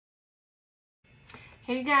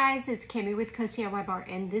Hey you guys, it's Cami with Coast DIY Bar,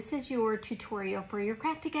 and this is your tutorial for your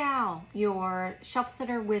CraftGal, your shelf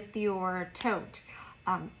sitter with your tote.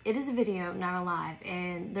 It is a video, not a live,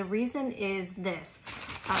 and the reason is this.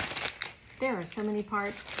 There are so many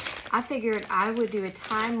parts. I figured I would do a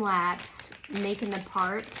time lapse making the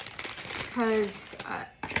parts because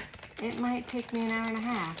it might take me an hour and a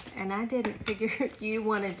half, and I didn't figure you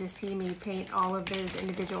wanted to see me paint all of those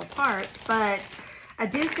individual parts, but I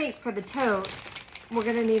do think for the tote, we're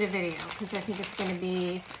gonna need a video because I think it's gonna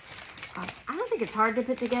be, I don't think it's hard to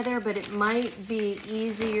put together, but it might be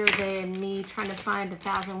easier than me trying to find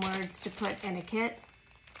 1,000 words to put in a kit.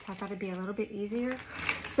 So I thought it'd be a little bit easier.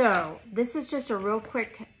 So this is just a real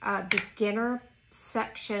quick beginner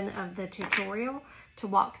section of the tutorial to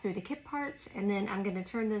walk through the kit parts, and then I'm gonna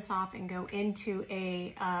turn this off and go into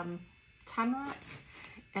a time lapse,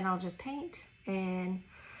 and I'll just paint, and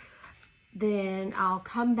then I'll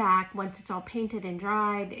come back once it's all painted and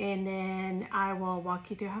dried, and then I will walk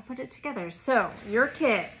you through how to put it together. So your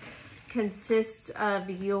kit consists of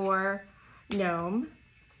your gnome.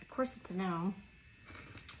 Of course it's a gnome.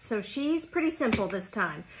 So she's pretty simple this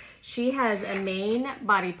time. She has a main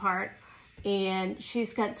body part, and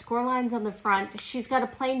she's got score lines on the front. She's got a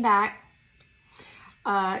plain back.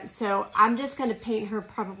 So I'm just gonna paint her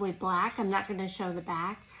probably black. I'm not gonna show the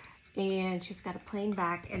back. And she's got a plain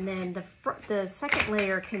back, and then the second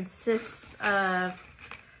layer consists of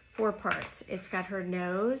 4 parts. It's got her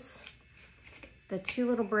nose, the 2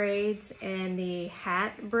 little braids, and the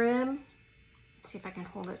hat brim. Let's see if I can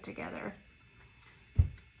hold it together.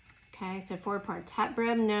 Okay, so 4 parts: hat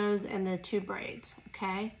brim, nose, and the 2 braids.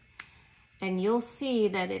 Okay, and you'll see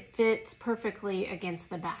that it fits perfectly against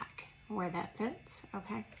the back where that fits.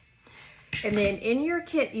 Okay. And then in your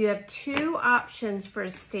kit, you have 2 options for a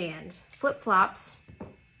stand. Flip-flops,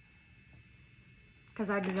 because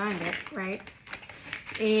I designed it, right?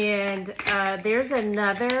 And there's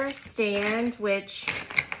another stand, which,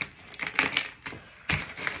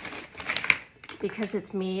 because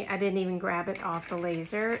it's me, I didn't even grab it off the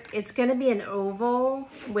laser. It's gonna be an oval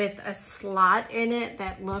with a slot in it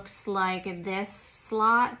that looks like this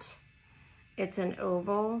slot. It's an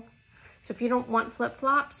oval. So if you don't want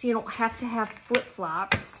flip-flops, you don't have to have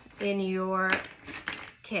flip-flops in your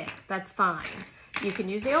kit. That's fine. You can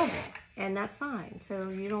use the oval, and that's fine. So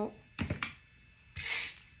you don't,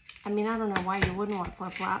 I mean, I don't know why you wouldn't want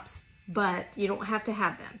flip-flops, but you don't have to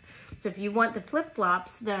have them. So if you want the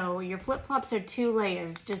flip-flops, though, your flip-flops are 2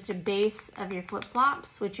 layers. Just a base of your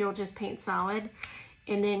flip-flops, which you'll just paint solid,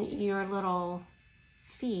 and then your little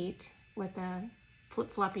feet with the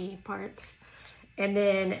flip-floppy parts. And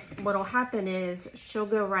then what'll happen is she'll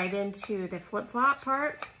go right into the flip-flop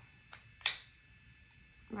part,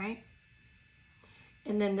 right?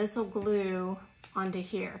 And then this will glue onto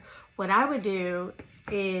here. What I would do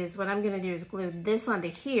is, what I'm gonna do is glue this onto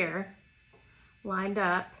here, lined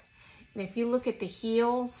up. And if you look at the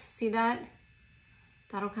heels, see that?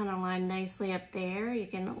 That'll kind of line nicely up there. You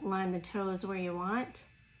can line the toes where you want.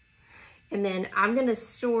 And then I'm gonna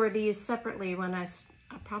store these separately when I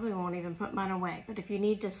probably won't even put mine away, but if you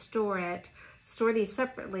need to store it, store these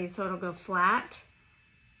separately so it'll go flat,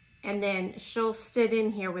 and then she'll sit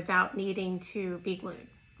in here without needing to be glued,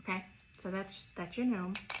 okay? So that's your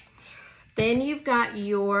gnome. Then you've got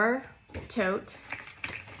your tote,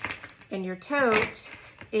 and your tote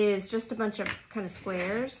is just a bunch of kind of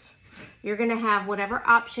squares. You're gonna have whatever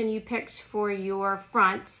option you picked for your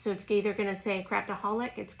front, so it's either gonna say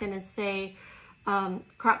Craftaholic, it's gonna say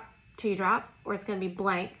crop to drop, or it's going to be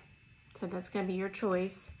blank. So that's going to be your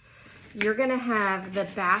choice. You're going to have the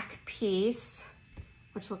back piece,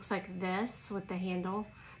 which looks like this with the handle.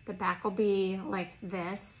 The back will be like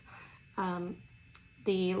this.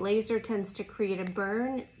 The laser tends to create a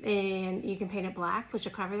burn, and you can paint it black, which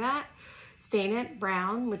will cover that. Stain it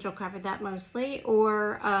brown, which will cover that mostly.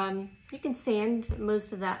 Or you can sand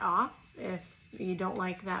most of that off if you don't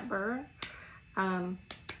like that burn.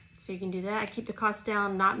 So you can do that. I keep the cost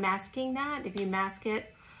down not masking that. If you mask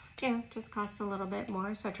it, it just costs a little bit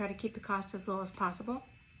more. So I try to keep the cost as low as possible.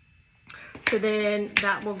 So then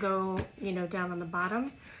that will go, down on the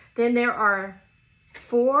bottom. Then there are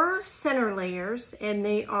 4 center layers, and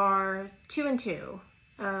they are 2 and 2.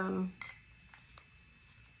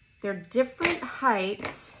 They're different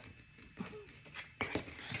heights.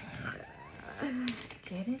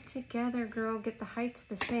 Get it together, girl. Get the heights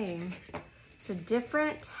the same. So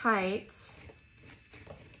different heights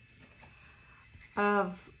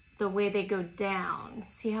of the way they go down.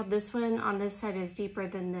 See how this one on this side is deeper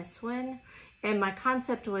than this one? And my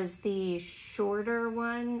concept was the shorter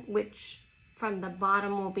one, which from the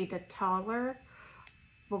bottom will be the taller,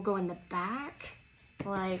 will go in the back.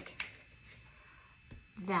 like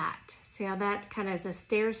that. See how that kind of is a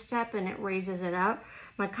stair step and it raises it up?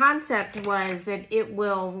 My concept was that it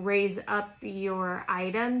will raise up your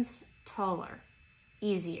items taller,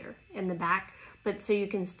 easier in the back, but so you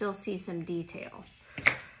can still see some detail.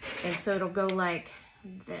 And so it'll go like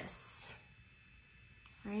this,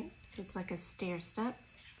 right? So it's like a stair step.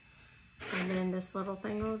 And then this little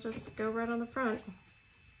thing will just go right on the front.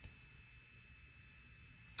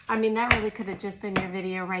 I mean, that really could have just been your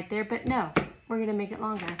video right there, but no, we're gonna make it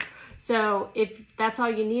longer. So if that's all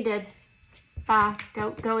you needed,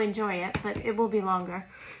 go enjoy it, but it will be longer.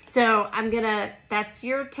 So that's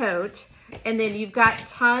your tote. And then you've got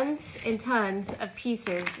tons and tons of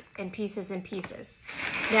pieces and pieces and pieces.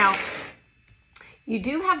 Now, you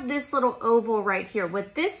do have this little oval right here.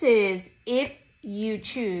 What this is, if you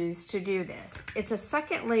choose to do this, it's a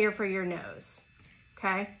second layer for your nose,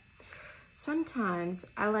 okay? Sometimes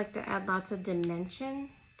I like to add lots of dimension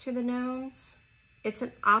to the nose. It's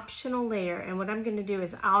an optional layer, and what I'm gonna do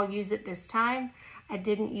is I'll use it this time. I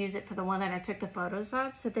didn't use it for the one that I took the photos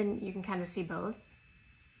of, so then you can kind of see both.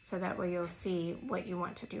 So that way you'll see what you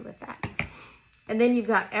want to do with that. And then you've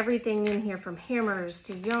got everything in here from hammers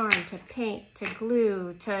to yarn to paint to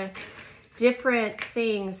glue to different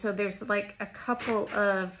things. So there's like a couple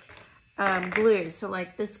of glues. So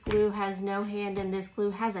like this glue has no hand and this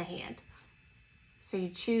glue has a hand. So you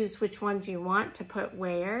choose which ones you want to put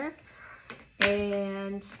where.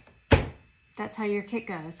 And that's how your kit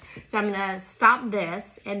goes. So I'm gonna stop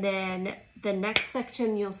this, and then the next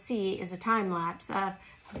section you'll see is a time lapse of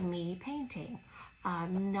me painting,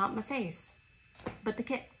 not my face, but the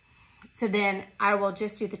kit. So then I will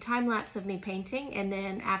just do the time lapse of me painting, and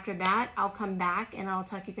then after that, I'll come back and I'll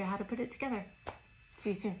talk you through how to put it together.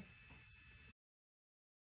 See you soon.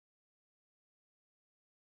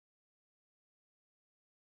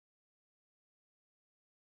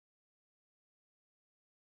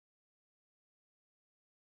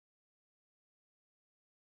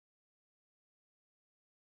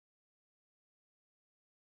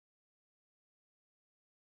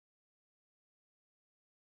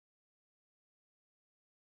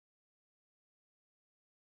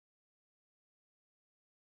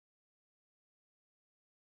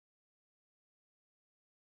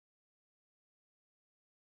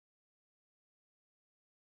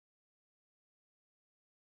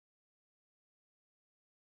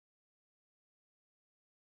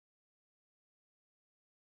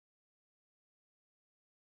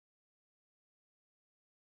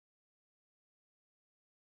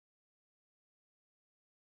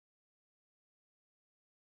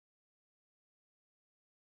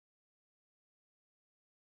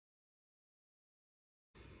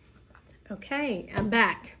 Okay, I'm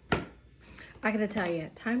back. I gotta tell you,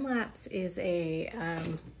 time lapse is it's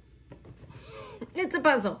a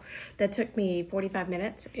puzzle that took me 45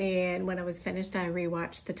 minutes, and when I was finished, I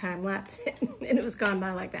rewatched the time lapse and it was gone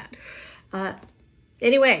by like that.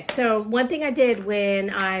 Anyway, so one thing I did when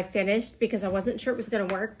I finished, because I wasn't sure it was gonna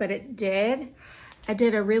work, but it did, I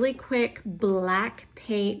did a really quick black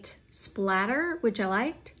paint splatter, which I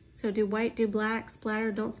liked. So do white, do black,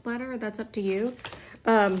 splatter, don't splatter, that's up to you.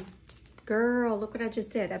 Girl, look what I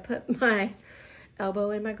just did. I put my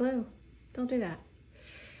elbow in my glue. Don't do that.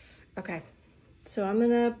 Okay, so I'm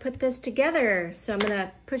gonna put this together. So I'm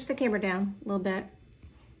gonna push the camera down a little bit.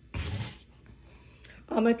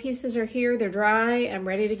 All my pieces are here, they're dry, I'm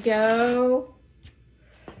ready to go.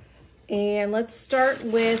 And let's start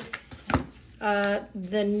with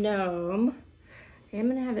the gnome. I'm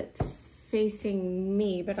gonna have it facing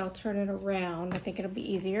me, but I'll turn it around. I think it'll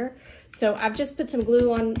be easier. So I've just put some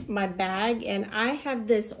glue on my bag, and I have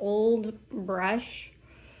this old brush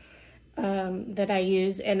that I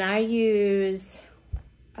use, and I use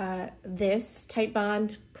this Tight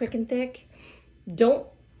Bond Quick and Thick. Don't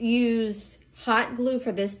use hot glue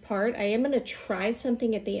for this part. I am gonna try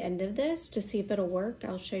something at the end of this to see if it'll work.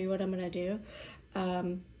 I'll show you what I'm gonna do.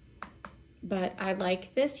 But I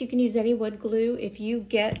like this. You can use any wood glue. If you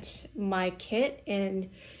get my kit and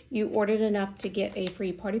you ordered enough to get a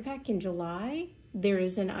free party pack in July, there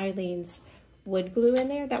is an Eileen's wood glue in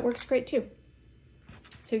there. That works great too.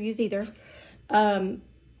 So use either.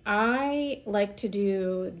 I like to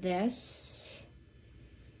do this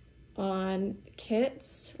on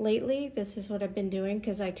kits lately. This is what I've been doing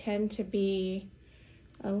because I tend to be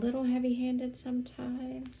a little heavy-handed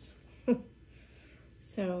sometimes.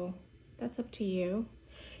 So that's up to you.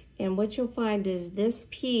 And what you'll find is this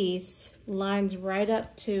piece lines right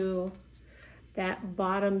up to that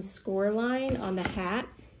bottom score line on the hat.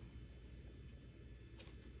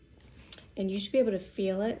 And you should be able to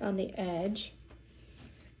feel it on the edge.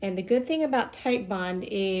 And the good thing about Tite Bond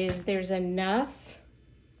is there's enough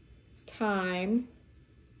time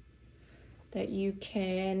that you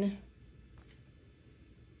can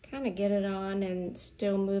kind of get it on and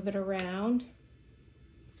still move it around.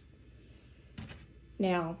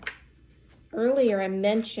 Now, earlier I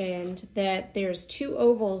mentioned that there's 2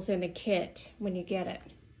 ovals in the kit when you get it.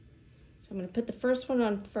 So I'm going to put the first one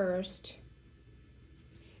on first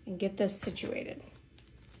and get this situated.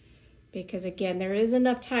 Because again, there is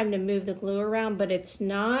enough time to move the glue around, but it's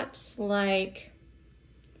not like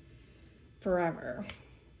forever.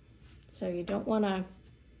 So you don't want to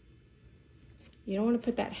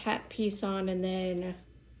put that hat piece on and then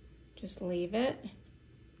just leave it.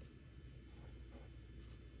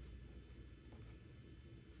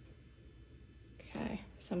 Okay,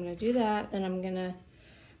 so I'm going to do that. Then I'm going to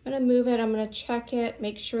move it. I'm going to check it,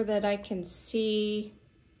 make sure that I can see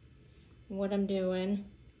what I'm doing.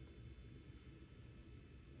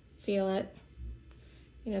 Feel it.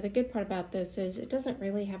 You know, the good part about this is it doesn't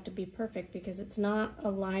really have to be perfect because it's not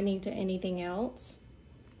aligning to anything else.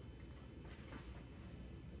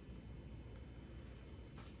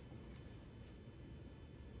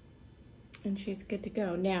 And she's good to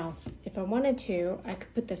go. Now, if I wanted to, I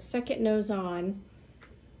could put the second nose on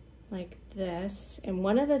like this. And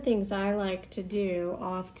one of the things I like to do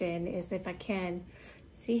often is, if I can,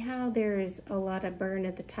 see how there's a lot of burn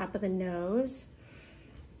at the top of the nose?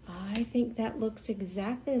 I think that looks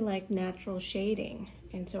exactly like natural shading.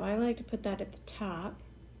 And so I like to put that at the top.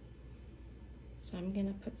 So I'm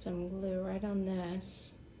gonna put some glue right on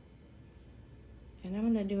this. And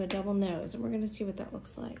I'm gonna do a double nose and we're gonna see what that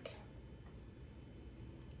looks like.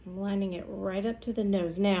 I'm lining it right up to the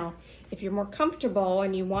nose. Now, if you're more comfortable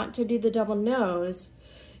and you want to do the double nose,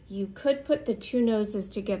 you could put the 2 noses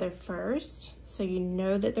together first so you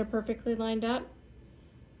know that they're perfectly lined up.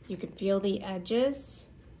 You can feel the edges.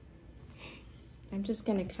 I'm just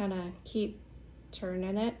gonna kind of keep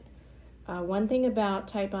turning it. One thing about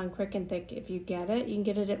Tite Bond Quick and Thick, if you get it, you can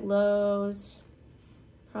get it at Lowe's,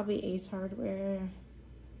 probably Ace Hardware,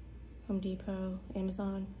 Home Depot,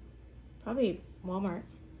 Amazon, probably Walmart,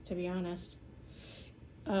 to be honest.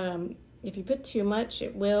 If you put too much,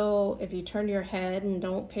 it will, if you turn your head and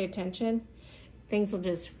don't pay attention, things will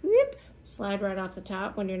just whoop, slide right off the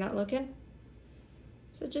top when you're not looking.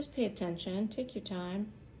 So just pay attention, take your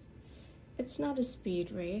time. It's not a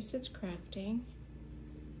speed race, it's crafting.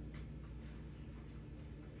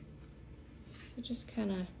 So just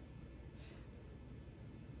kind of,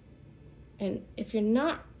 and if you're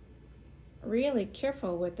not really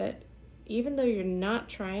careful with it, even though you're not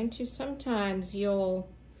trying to, sometimes you'll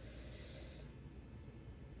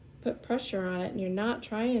put pressure on it and you're not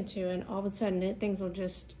trying to, and all of a sudden things will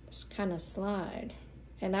just kind of slide.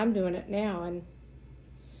 And I'm doing it now and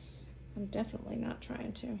I'm definitely not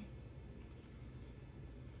trying to.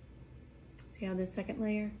 See how this second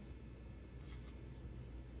layer?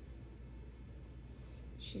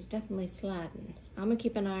 She's definitely sliding. I'm gonna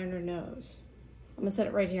keep an eye on her nose. I'm gonna set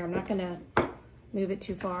it right here. I'm not gonna move it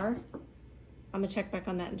too far. I'm gonna check back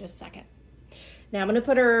on that in just a second. Now I'm gonna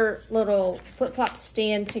put her little flip-flop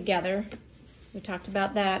stand together. We talked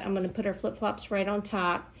about that. I'm gonna put her flip-flops right on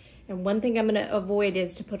top. And one thing I'm gonna avoid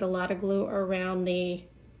is to put a lot of glue around the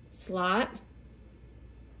slot.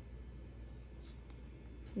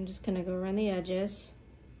 I'm just gonna go around the edges.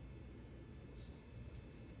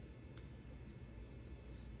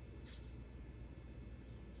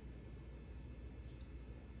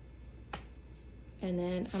 And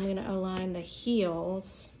then I'm gonna align the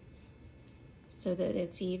heels so that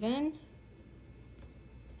it's even.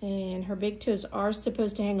 And her big toes are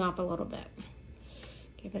supposed to hang off a little bit.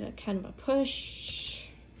 Give it a kind of a push.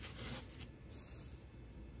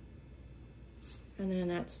 And then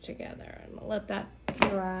that's together. I'm gonna let that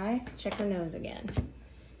dry. Check her nose again.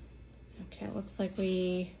 Okay, it looks like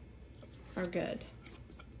we are good.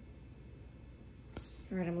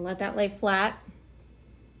 All right, I'm gonna let that lay flat.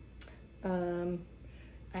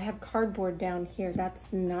 I have cardboard down here.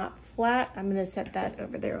 That's not flat. I'm gonna set that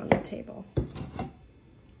over there on the table.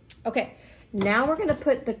 Okay, now we're gonna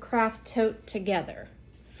put the craft tote together.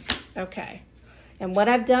 Okay, and what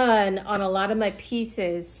I've done on a lot of my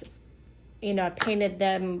pieces, you know, I painted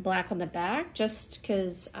them black on the back just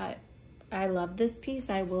because I love this piece.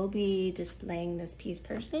 I will be displaying this piece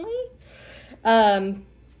personally.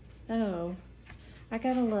 Oh, I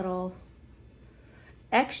got a little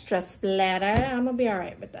extra splatter. I'm gonna be all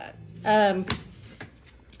right with that.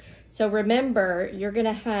 So remember, you're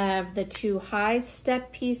gonna have the 2 high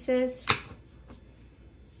step pieces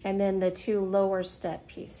and then the 2 lower step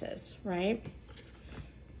pieces, right?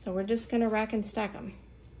 So we're just gonna rack and stack them.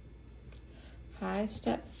 high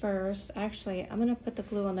step first. Actually, I'm gonna put the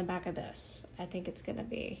glue on the back of this. I think it's gonna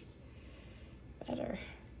be better.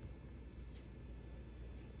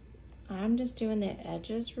 I'm just doing the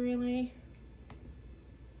edges really.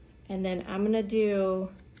 And then I'm gonna do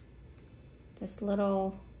this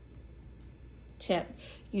little tip.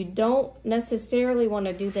 You don't necessarily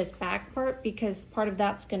wanna do this back part because part of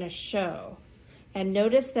that's gonna show. And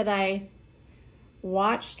notice that I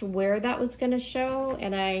watched where that was gonna show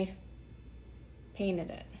and I painted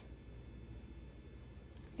it.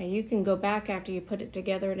 And you can go back after you put it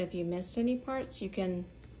together, and if you missed any parts, you can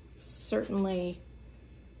certainly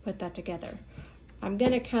put that together. I'm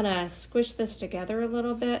gonna kind of squish this together a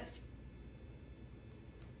little bit,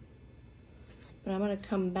 but I'm gonna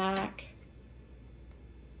come back.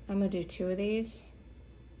 I'm gonna do 2 of these.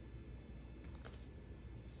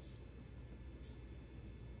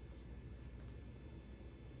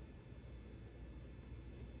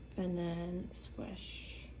 And then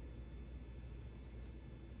squish.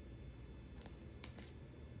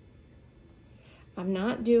 I'm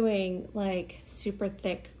not doing like super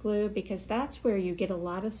thick glue because that's where you get a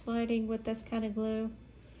lot of sliding with this kind of glue.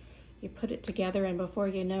 You put it together and before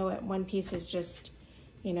you know it, one piece is just,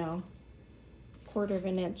 you know, 1/4 of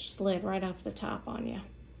an inch slid right off the top on you.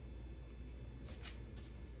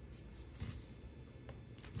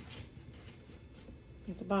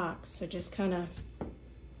 It's a box, so just kind of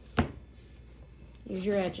use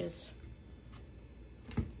your edges.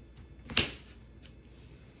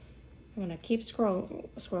 I'm gonna keep rolling.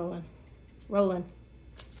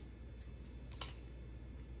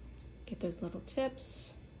 Get those little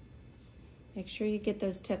tips. Make sure you get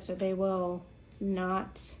those tips or they will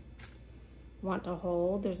not want to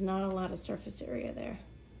hold. There's not a lot of surface area there.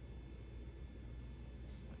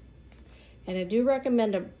 And I do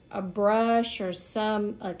recommend a brush or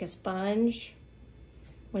some, like a sponge,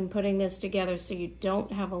 when putting this together so you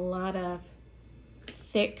don't have a lot of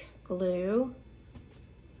thick glue.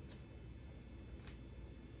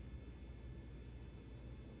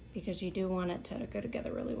 Because you do want it to go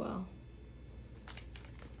together really well.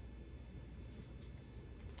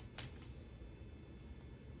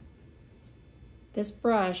 This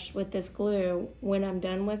brush with this glue, when I'm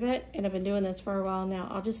done with it, and I've been doing this for a while now,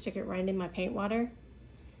 I'll just stick it right in my paint water.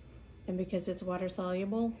 And because it's water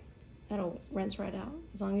soluble, that'll rinse right out,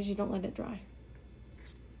 as long as you don't let it dry.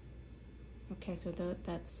 Okay, so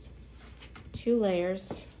that's 2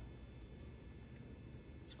 layers.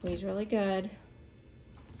 Squeeze really good.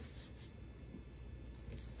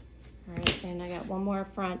 All right, and I got one more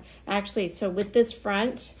front. Actually, so with this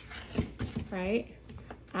front, right,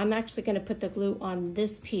 I'm actually gonna put the glue on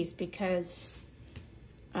this piece because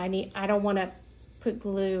I don't wanna put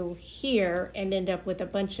glue here and end up with a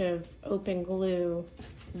bunch of open glue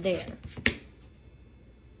there.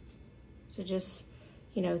 So just,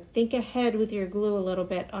 you know, think ahead with your glue a little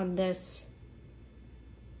bit on this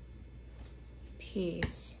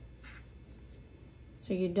piece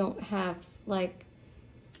so you don't have like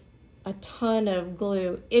a ton of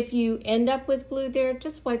glue. If you end up with glue there,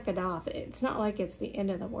 just wipe it off. It's not like it's the end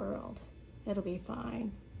of the world. It'll be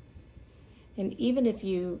fine. And even if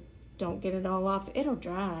you don't get it all off, it'll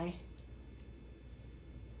dry.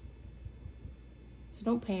 So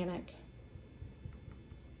don't panic.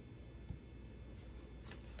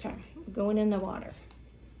 Okay, we're going in the water.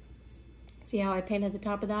 See how I painted the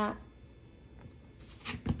top of that?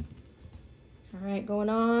 All right, going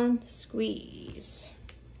on, squeeze.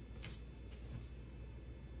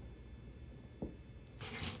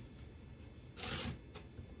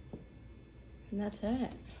 And that's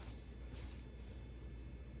it.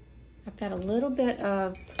 I've got a little bit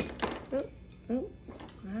of,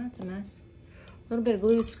 that's a mess. A little bit of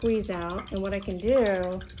glue squeeze out. And what I can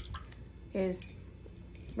do is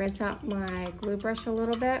rinse out my glue brush a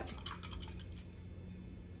little bit.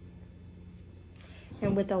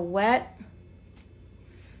 And with a wet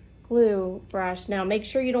glue brush, now make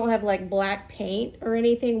sure you don't have like black paint or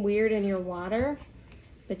anything weird in your water,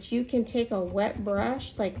 but you can take a wet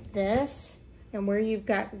brush like this, and where you've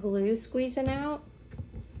got glue squeezing out,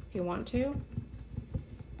 if you want to,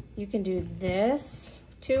 you can do this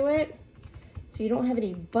to it so you don't have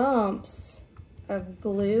any bumps of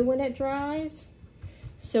glue when it dries.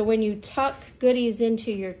 So when you tuck goodies into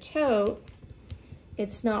your tote,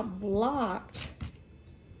 it's not blocked.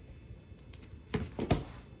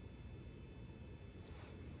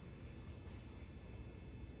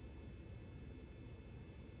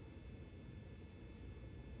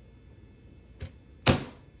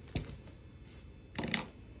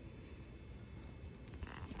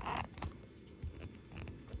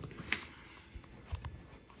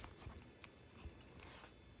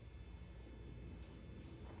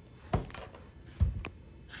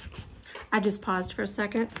 I just paused for a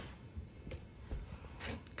second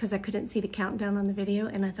because I couldn't see the countdown on the video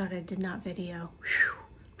and I thought I did not video. Whew.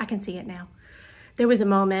 I can see it now. There was a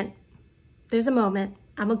moment. There's a moment.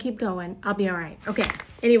 I'm gonna keep going. I'll be all right. Okay,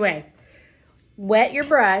 anyway, wet your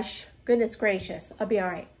brush. Goodness gracious, I'll be all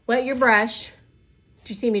right. Wet your brush. Did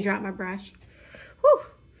you see me drop my brush? Whew.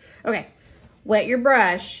 Okay, wet your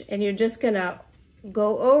brush and you're just gonna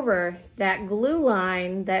go over that glue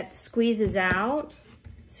line that squeezes out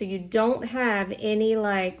so you don't have any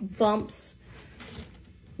like bumps,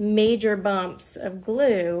 major bumps of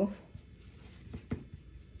glue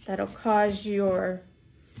that'll cause your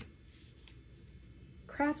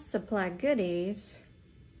craft supply goodies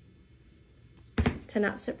to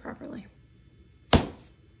not sit properly.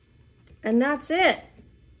 And that's it.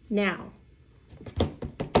 Now.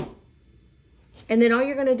 And then all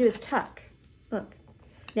you're gonna do is tuck. Look.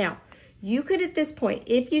 Now, you could at this point,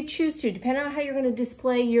 if you choose to, depending on how you're gonna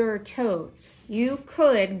display your tote, you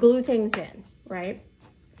could glue things in, right?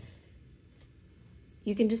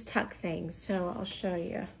 You can just tuck things, so I'll show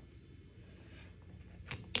you.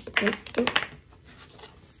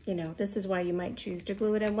 You know, this is why you might choose to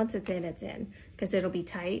glue it in. Once it's in, because it'll be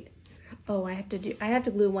tight. Oh, I have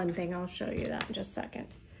to glue one thing. I'll show you that in just a second.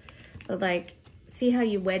 But like, see how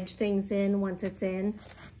you wedge things in once it's in?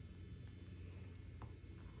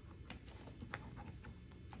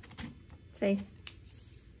 See?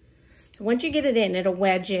 So once you get it in, it'll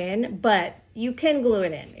wedge in, but you can glue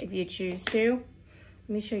it in if you choose to.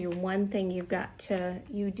 Let me show you one thing you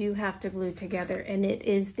do have to glue together, and it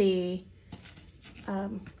is the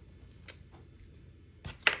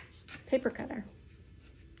paper cutter.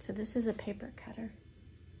 So this is a paper cutter.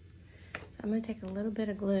 So I'm gonna take a little bit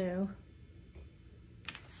of glue,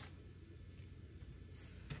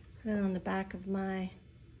 put it on the back of my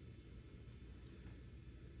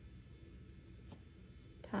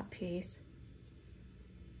top piece.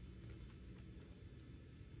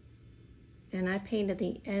 And I painted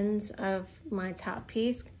the ends of my top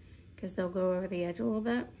piece because they'll go over the edge a little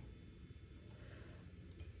bit.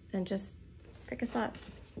 And just pick a spot,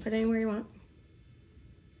 put it anywhere you want.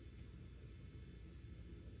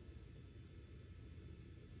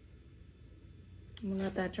 I'm gonna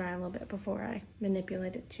let that dry a little bit before I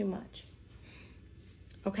manipulate it too much.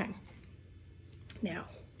 Okay, now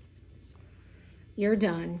you're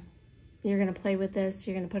done. You're gonna play with this,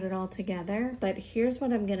 you're gonna put it all together, but here's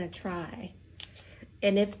what I'm gonna try.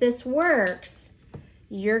 And if this works,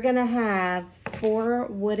 you're gonna have 4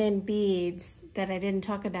 wooden beads that I didn't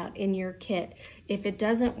talk about in your kit. If it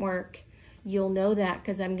doesn't work, you'll know that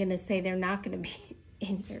because I'm gonna say they're not gonna be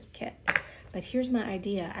in your kit. But here's my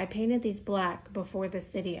idea. I painted these black before this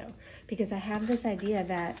video because I have this idea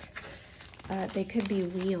that they could be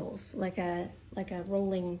wheels, like a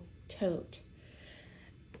rolling tote.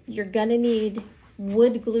 You're gonna need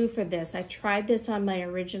wood glue for this. I tried this on my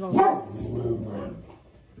original.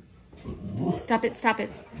 Stop it, stop it.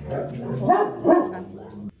 Hold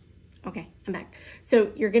on. Okay, I'm back.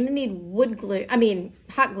 So you're gonna need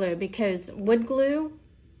hot glue, because wood glue,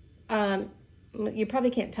 you probably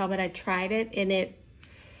can't tell, but I tried it and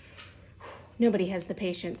nobody has the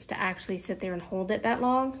patience to actually sit there and hold it that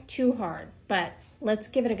long. Too hard, but let's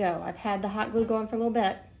give it a go. I've had the hot glue going for a little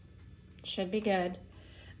bit. Should be good.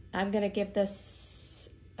 I'm gonna give this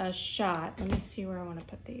a shot. Let me see where I wanna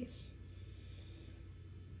put these.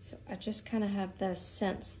 So I just kind of have the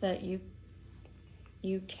sense that you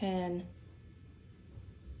can,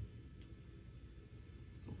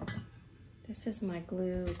 this is my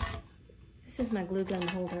glue gun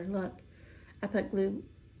holder. Look, I put glue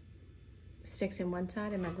sticks in one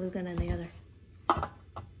side and my glue gun in the other.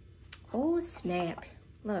 Oh snap,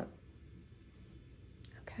 look.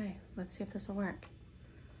 Okay, let's see if this will work.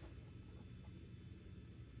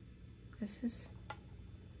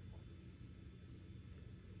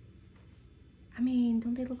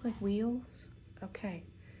 Don't they look like wheels? Okay.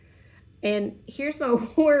 And here's my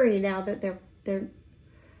worry now that they're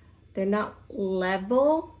not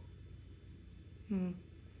level.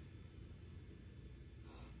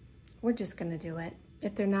 We're just gonna do it.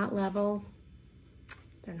 If they're not level,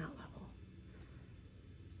 they're not level.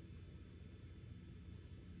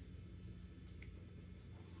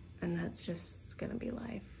 And that's just gonna be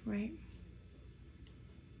life, right?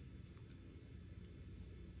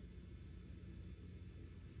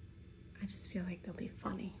 I just feel like they'll be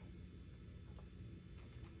funny.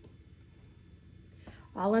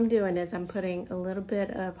 All I'm doing is I'm putting a little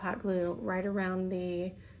bit of hot glue right around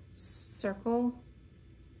the circle.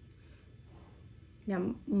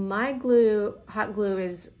 Now my hot glue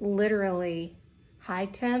is literally high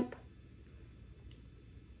temp.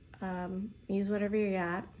 Use whatever you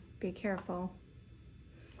got. Be careful.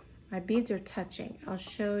 My beads are touching. I'll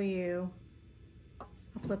show you.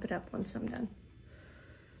 I'll flip it up once I'm done,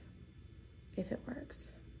 if it works.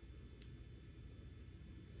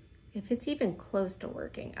 If it's even close to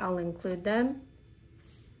working, I'll include them,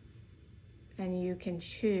 and you can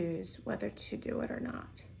choose whether to do it or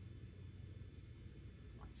not.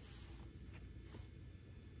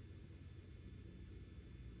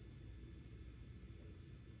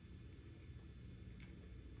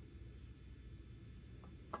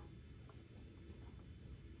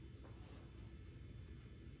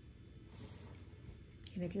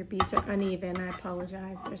 And if your beads are uneven, I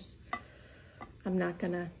apologize. I'm not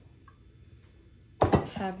gonna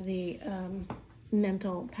have the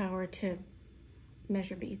mental power to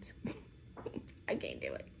measure beads. I can't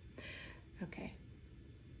do it. Okay.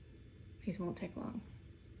 These won't take long.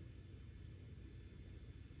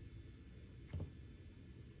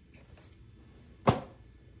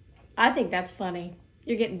 I think that's funny.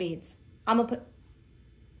 You're getting beads. I'm gonna put...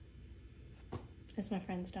 That's my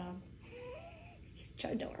friend's dog. He's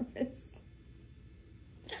ginormous.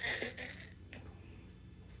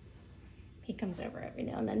 He comes over every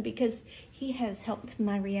now and then because he has helped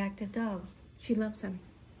my reactive dog. She loves him.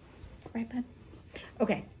 Right, bud?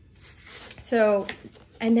 Okay. So,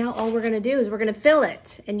 and now all we're gonna do is we're gonna fill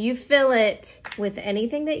it. And you fill it with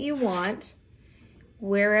anything that you want,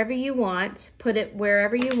 wherever you want. Put it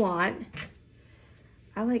wherever you want.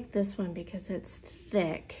 I like this one because it's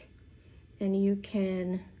thick. And you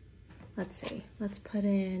can, let's see, let's put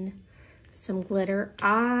in some glitter.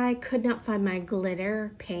 I could not find my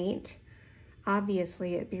glitter paint.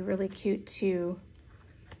 Obviously, it'd be really cute to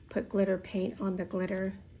put glitter paint on the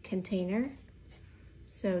glitter container.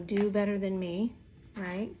 So do better than me,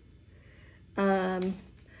 right? The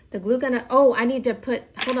glue gun, oh, I need to put,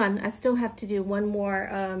 hold on, I still have to do one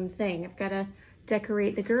more thing. I've got to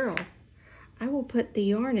decorate the girl. I will put the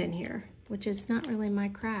yarn in here, which is not really my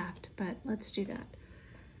craft, but let's do that.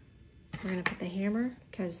 We're gonna put the hammer,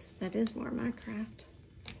 because that is more my craft.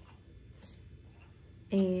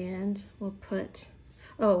 And we'll put,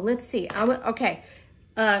 oh, let's see. Okay,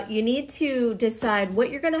 you need to decide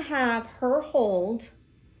what you're gonna have her hold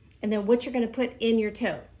and then what you're gonna put in your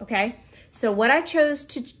tote, okay? So what I chose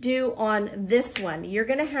to do on this one, you're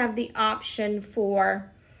gonna have the option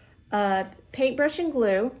for paintbrush and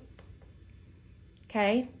glue,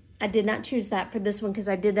 okay? I did not choose that for this one because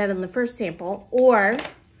I did that in the first sample, or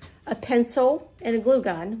a pencil and a glue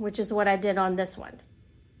gun, which is what I did on this one,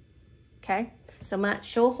 okay? So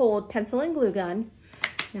she'll hold pencil and glue gun.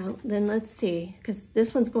 Now, then let's see, because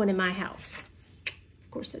this one's going in my house.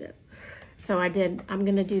 Of course it is. So I'm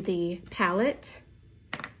gonna do the palette.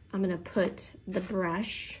 I'm gonna put the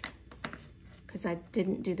brush, because I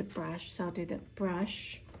didn't do the brush, so I'll do the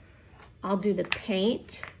brush. I'll do the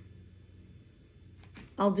paint.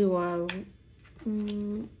 I'll do a,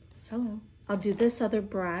 hello. I'll do this other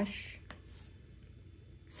brush.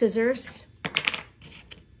 Scissors.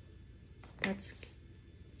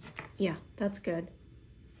 Yeah, that's good.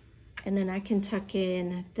 And then I can tuck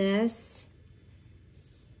in this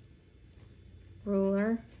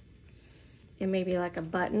ruler and maybe like a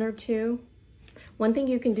button or two. One thing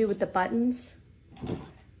you can do with the buttons,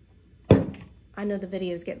 I know the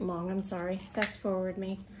video is getting long, I'm sorry, fast forward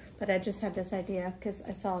me, but I just had this idea because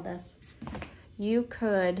I saw this. You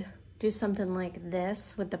could do something like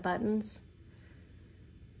this with the buttons.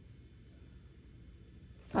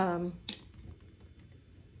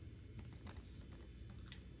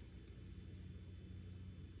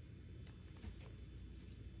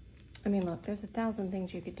 I mean, look, there's 1,000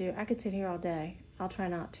 things you could do. I could sit here all day. I'll try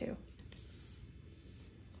not to.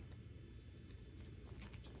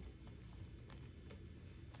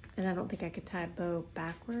 And I don't think I could tie a bow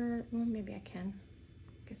backward. Well, maybe I can.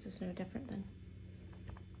 Guess it's no different then.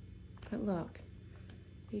 But look,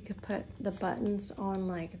 you could put the buttons on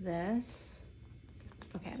like this.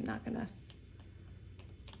 Okay, I'm not gonna,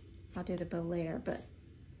 I'll do the bow later, but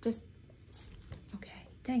just, okay,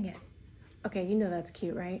 dang it. Okay, you know that's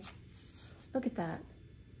cute, right? Look at that.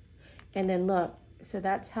 And then look, so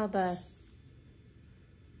that's how that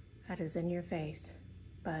is in your face,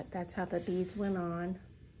 but that's how the beads went on.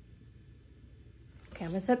 Okay,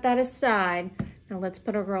 I'm gonna set that aside. Now let's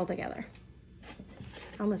put our girl together.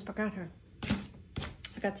 I almost forgot her.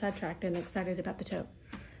 I got sidetracked and excited about the tote.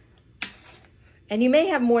 And you may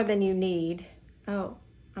have more than you need. Oh,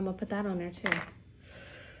 I'm gonna put that on there too.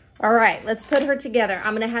 All right, let's put her together.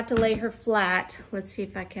 I'm gonna have to lay her flat. Let's see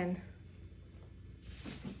if I can,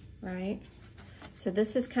 right? So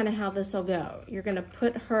this is kind of how this will go. You're gonna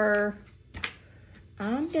put her,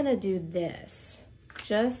 I'm gonna do this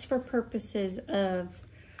just for purposes of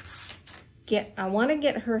I want to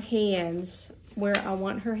get her hands where I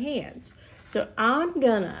want her hands. So I'm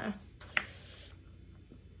gonna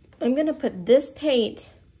put this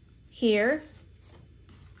paint here.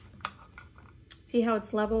 See how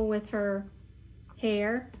it's level with her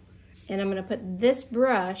hair? And I'm gonna put this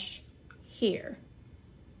brush here.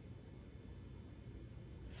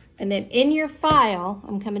 And then in your file,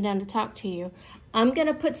 I'm coming down to talk to you, I'm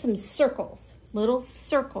gonna put some circles, little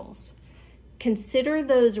circles. Consider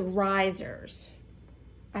those risers.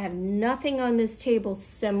 I have nothing on this table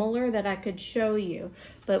similar that I could show you,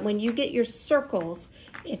 but when you get your circles,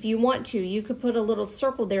 if you want to, you could put a little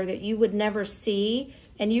circle there that you would never see,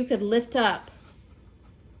 and you could lift up,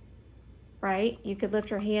 right? You could lift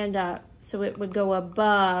her hand up so it would go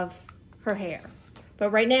above her hair.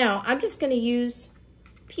 But right now, I'm just gonna use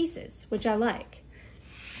pieces, which I like.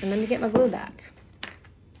 And let me get my glue back.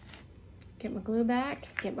 Get my glue back,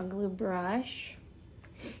 get my glue brush.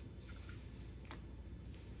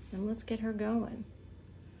 And let's get her going.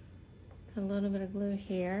 Put a little bit of glue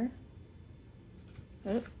here.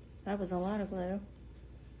 Oh, that was a lot of glue.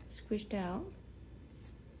 Squished out.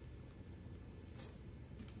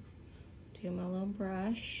 Do my little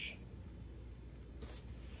brush.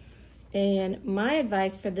 And my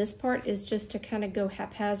advice for this part is just to kind of go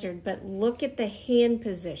haphazard, but look at the hand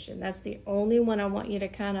position. That's the only one I want you to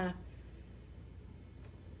kind of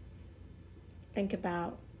think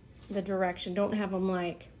about the direction. Don't have them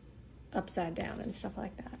like upside down and stuff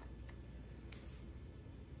like that.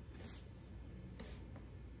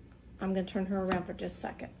 I'm gonna turn her around for just a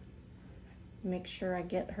second. Make sure I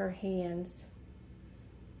get her hands.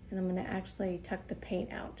 And I'm gonna actually tuck the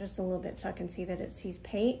paint out just a little bit so I can see that it sees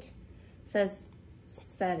paint. It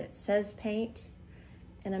says paint.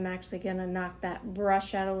 And I'm actually gonna knock that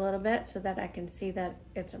brush out a little bit so that I can see that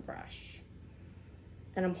it's a brush.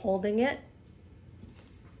 And I'm holding it.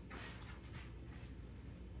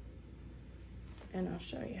 And I'll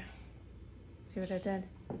show you. See what I did?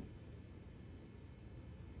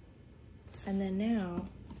 And then now,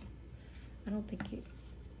 I don't think you,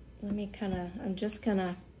 let me kind of, I'm just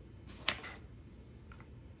gonna,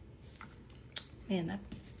 man,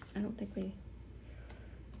 I don't think we,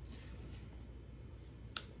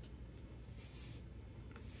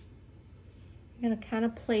 I'm gonna kind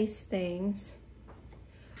of place things.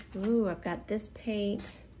 Ooh, I've got this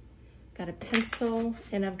paint, got a pencil,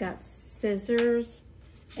 and I've got scissors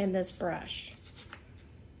and this brush.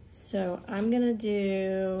 So I'm gonna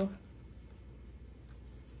do,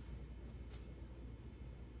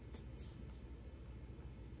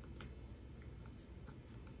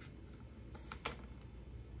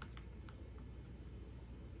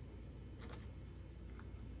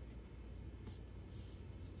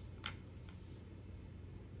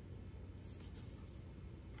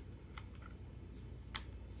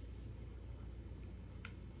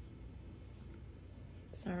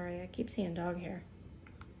 sorry, I keep seeing dog hair.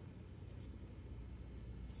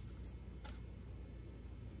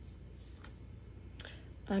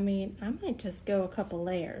 I mean, I might just go a couple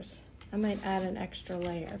layers. I might add an extra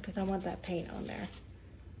layer because I want that paint on there.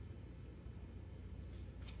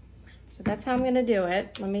 So that's how I'm gonna do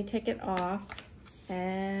it. Let me take it off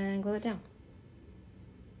and glue it down.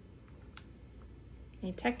 I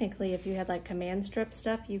mean, technically, if you had like command strip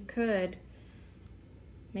stuff, you could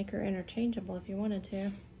make her interchangeable if you wanted to.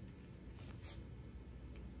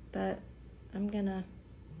 But I'm gonna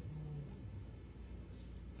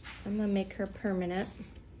make her permanent.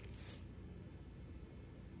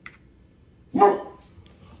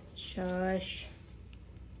 Shush.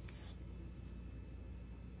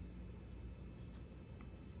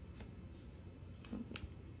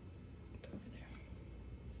 Go over there.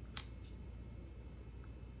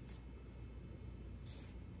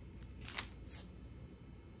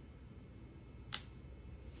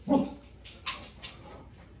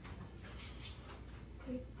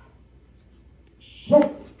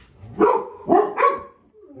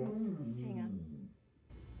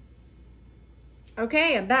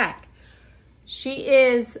 Okay, I'm back. She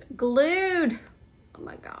is glued. Oh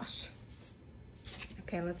my gosh.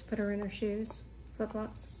 Okay, let's put her in her shoes,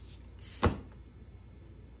 flip-flops.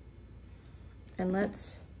 And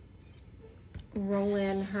let's roll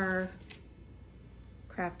in her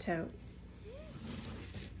craft tote.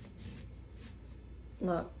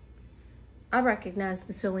 Look, I recognize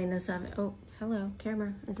the silliness of it. Oh, hello,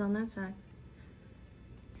 camera is on that side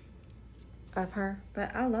of her,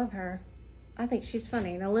 but I love her. I think she's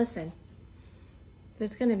funny. Now listen,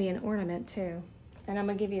 there's gonna be an ornament too, and I'm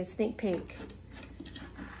gonna give you a sneak peek.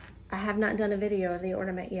 I have not done a video of the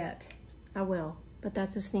ornament yet. I will, but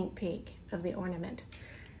that's a sneak peek of the ornament.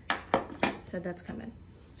 So that's coming.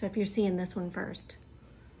 So if you're seeing this one first,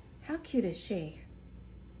 how cute is she?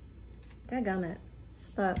 Dadgummit.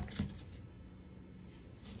 Look.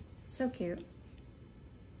 So cute.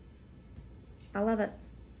 I love it.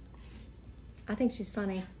 I think she's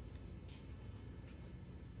funny.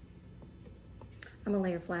 I'm gonna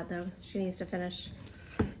lay her flat though. She needs to finish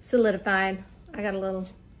solidifying. I got a little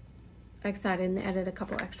excited and added a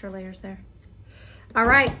couple extra layers there. All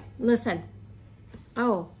right, listen.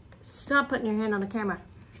 Oh, stop putting your hand on the camera.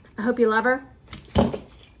 I hope you love her.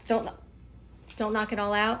 Don't knock it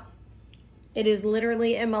all out. It is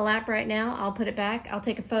literally in my lap right now. I'll put it back. I'll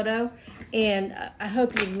take a photo, and I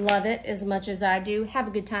hope you love it as much as I do. Have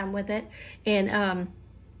a good time with it, and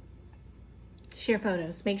share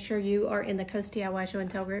photos. Make sure you are in the Coast DIY Show and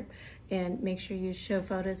Tell group, and make sure you show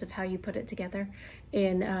photos of how you put it together.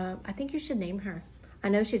 And I think you should name her. I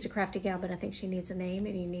know she's a crafty gal, but I think she needs a name,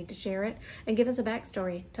 and you need to share it and give us a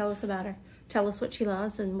backstory. Tell us about her. Tell us what she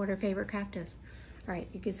loves and what her favorite craft is. All right,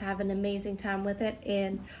 you guys have an amazing time with it,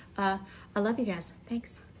 and I love you guys.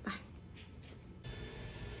 Thanks.